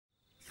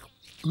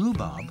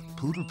Rhubarb,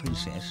 Poodle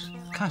Princess,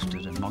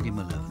 Custard and Moggy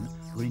Malone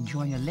were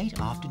enjoying a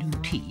late afternoon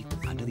tea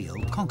under the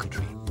old conker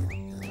tree.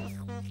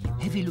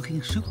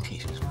 Heavy-looking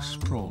suitcases were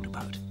sprawled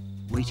about,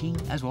 waiting,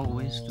 as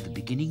always, for the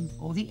beginning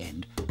or the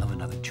end of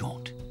another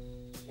jaunt.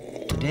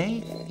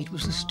 Today, it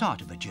was the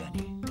start of a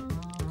journey.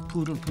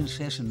 Poodle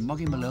Princess and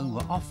Moggy Malone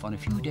were off on a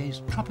few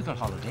days' tropical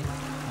holiday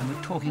and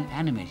were talking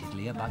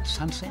animatedly about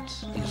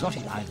sunsets,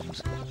 exotic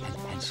islands and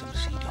handsome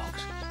sea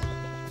dogs.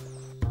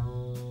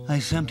 "I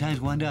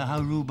sometimes wonder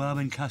how Rhubarb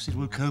and Custard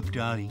will cope,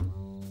 darling,"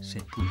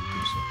 said Poodle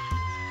Princess.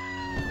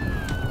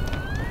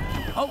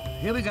 "Oh,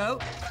 here we go.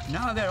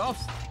 Now they're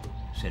off,"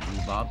 said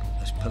Rhubarb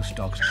as Post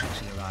Dog's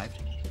taxi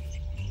arrived.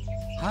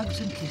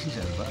 Hugs and kisses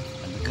over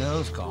and the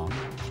girls gone,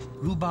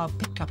 Rhubarb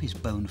picked up his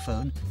bone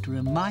phone to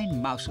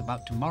remind Mouse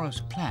about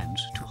tomorrow's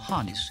plans to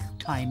harness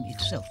time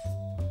itself,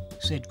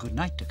 said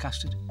goodnight to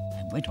Custard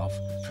and went off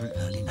for an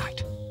early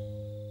night.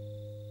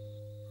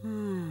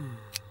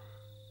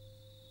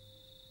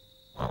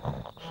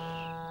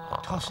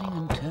 Tossing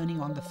and turning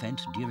on the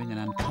fence during an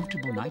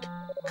uncomfortable night,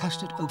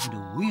 Custard opened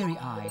a weary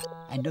eye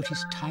and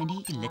noticed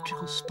tiny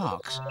electrical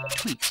sparks,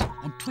 tweaks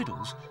and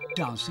twiddles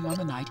dancing on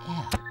the night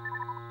air.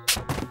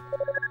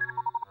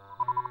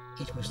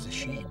 It was the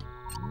shed.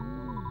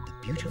 The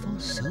beautiful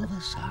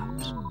silver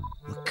sounds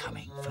were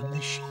coming from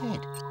the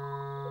shed.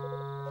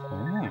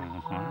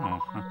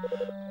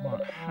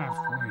 What have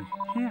we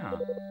here?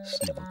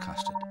 Snivelled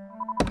Custard.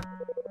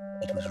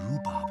 It was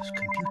Rhubarb's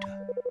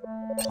computer,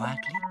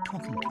 quietly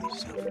talking to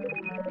itself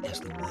as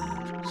the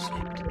world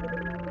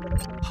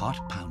slept. Heart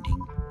pounding,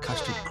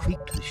 Custard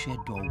creaked the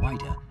shed door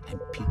wider and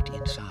peeked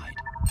inside.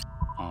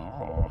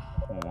 Oh,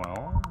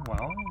 well,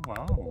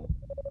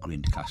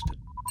 Grinned Custard,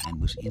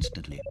 and was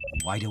instantly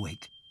wide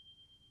awake.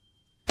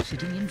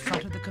 Sitting in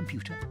front of the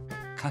computer,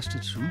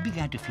 Custard soon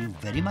began to feel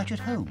very much at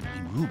home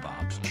in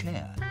Rhubarb's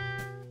chair.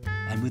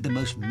 And with the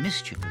most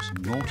mischievous,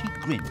 naughty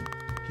grin,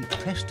 he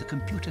pressed the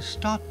computer's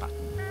start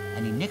button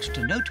and in next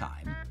to no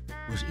time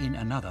was in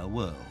another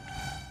world.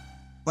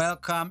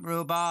 "Welcome,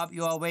 Rhubarb.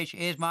 Your wish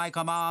is my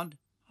command."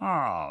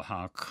 Oh,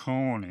 how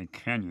corny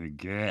can you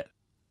get?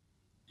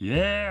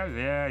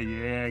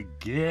 Yeah,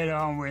 get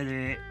on with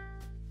it.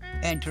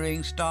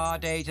 "Entering star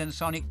date and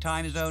sonic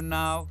time zone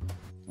now.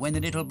 When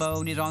the little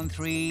bone is on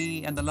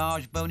 3 and the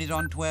large bone is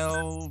on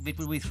 12, it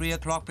will be 3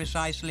 o'clock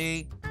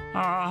precisely."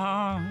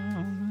 Oh,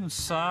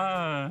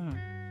 so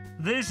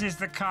this is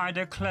the kind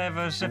of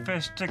clever,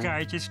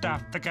 sophisticated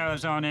stuff that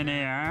goes on in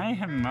here,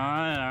 eh?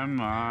 My, oh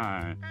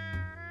my.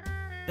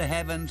 "The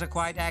heavens are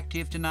quite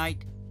active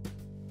tonight."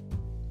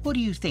 "What do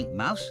you think,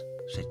 Mouse?"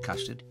 said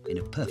Custard in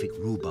a perfect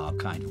Rhubarb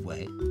kind of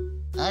way.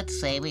 "I'd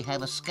say we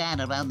have a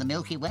scan around the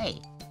Milky Way,"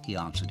 he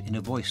answered in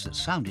a voice that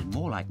sounded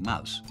more like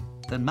Mouse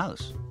than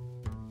Mouse.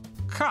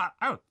 Cut!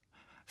 Oh,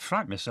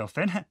 frightened myself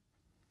then.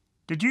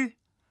 Did you?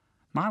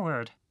 My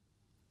word.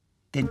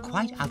 Then,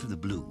 quite out of the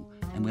blue,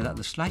 and without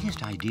the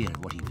slightest idea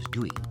of what he was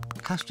doing,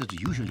 Custard's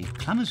usually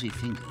clumsy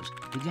fingers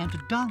began to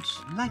dance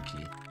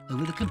lightly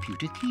over the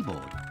computer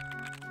keyboard.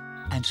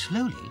 And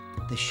slowly,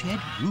 the shed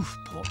roof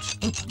ports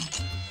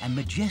opened, and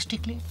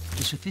majestically,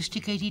 the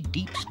sophisticated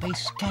deep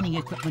space scanning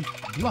equipment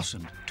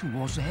blossomed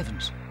towards the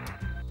heavens.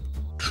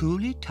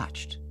 Truly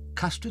touched,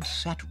 Custard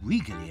sat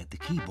regally at the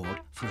keyboard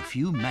for a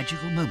few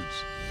magical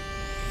moments.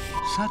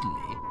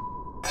 Suddenly,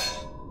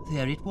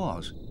 there it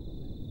was.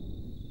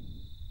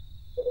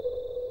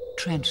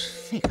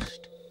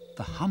 Transfixed,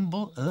 the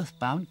humble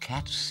earthbound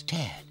cat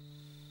stared,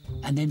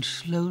 and then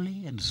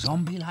slowly and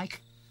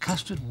zombie-like,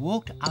 Custard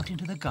walked out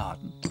into the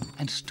garden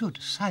and stood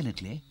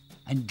silently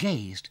and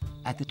gazed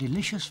at the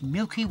delicious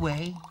Milky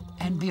Way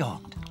and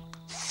beyond.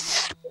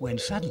 When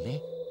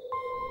suddenly,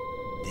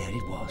 there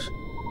it was.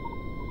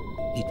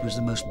 It was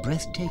the most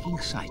breathtaking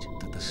sight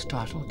that the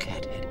startled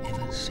cat had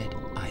ever set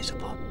eyes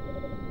upon.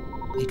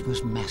 It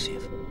was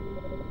massive.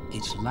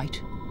 Its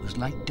light was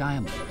like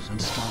diamonds and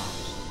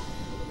stars.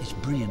 Its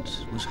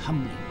brilliance was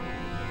humbling,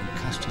 and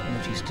Custard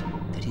noticed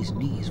that his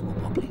knees were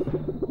wobbling.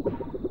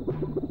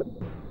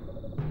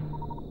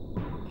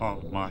 Oh,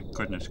 my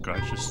goodness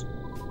gracious.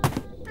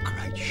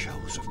 "Great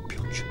shows of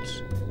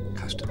pilchards,"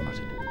 Custard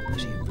muttered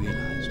as he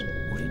realised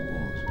what it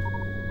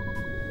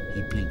was.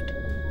 He blinked,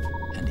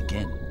 and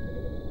again,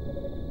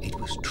 it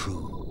was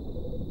true.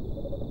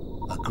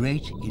 A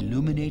great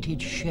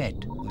illuminated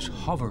shed was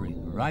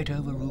hovering right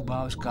over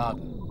Rhubarb's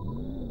garden,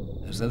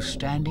 as though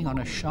standing on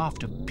a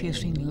shaft of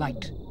piercing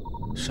light,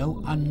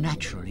 so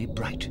unnaturally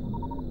bright.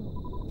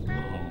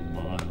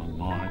 Oh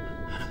my,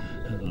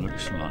 it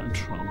looks like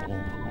trouble.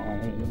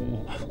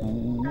 Oh,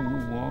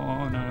 what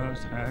on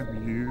earth have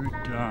you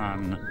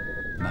done?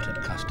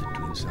 Muttered Custard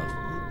to himself.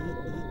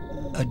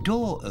 A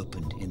door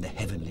opened in the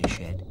heavenly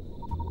shed.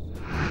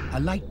 A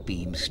light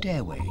beam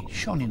stairway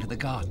shone into the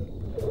garden,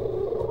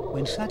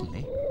 when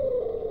suddenly,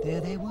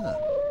 there they were.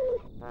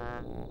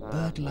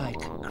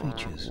 Bird-like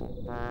creatures,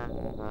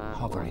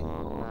 hovering,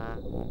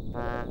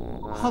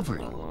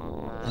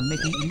 and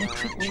making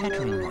electric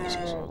chattering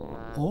noises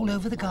all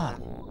over the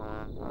garden.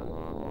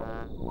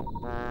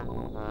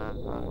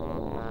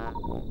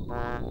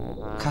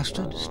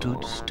 Custard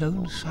stood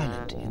stone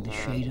silent in the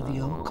shade of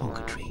the old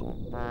conker tree.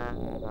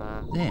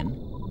 Then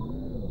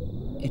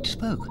it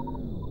spoke.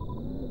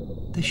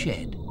 The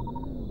shed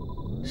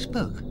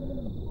spoke.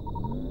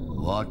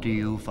 "What do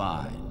you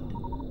find?"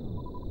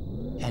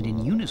 And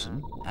in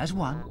unison, as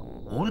one,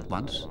 all at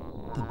once,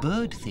 the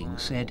bird thing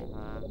said,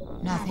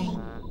 Nothing.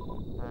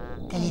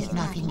 There is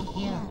nothing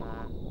here.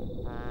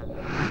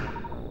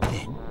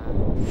 Then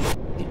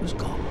it was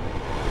gone.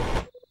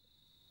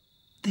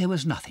 There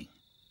was nothing.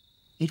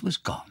 It was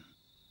gone.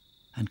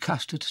 And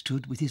Custard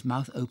stood with his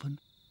mouth open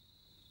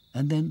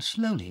and then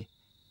slowly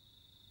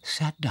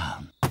sat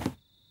down.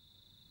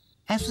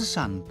 As the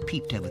sun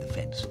peeped over the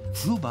fence,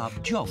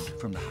 Rhubarb jogged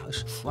from the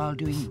house while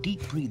doing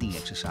deep breathing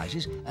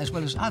exercises as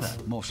well as other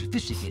more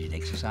sophisticated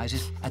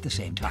exercises at the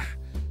same time.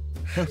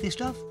 Healthy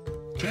stuff?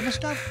 Clever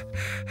stuff?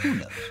 Who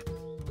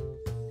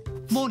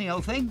knows? "Morning,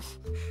 old thing.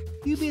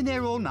 You been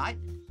there all night?"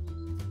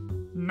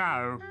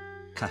 No,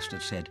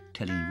 Custard said,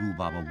 telling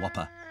Rhubarb a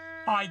whopper.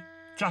 I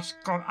just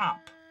got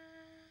up.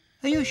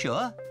 "Are you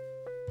sure?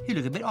 You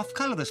look a bit off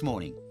colour this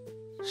morning.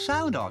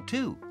 Sound odd,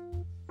 too."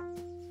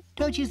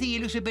 "Don't you think he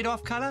looks a bit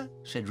off colour?"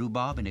 said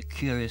Rhubarb in a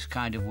curious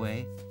kind of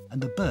way, and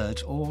the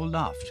birds all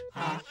laughed.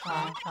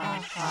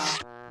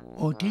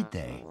 Or did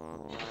they?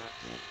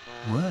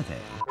 Were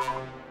they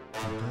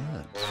the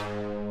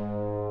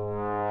birds?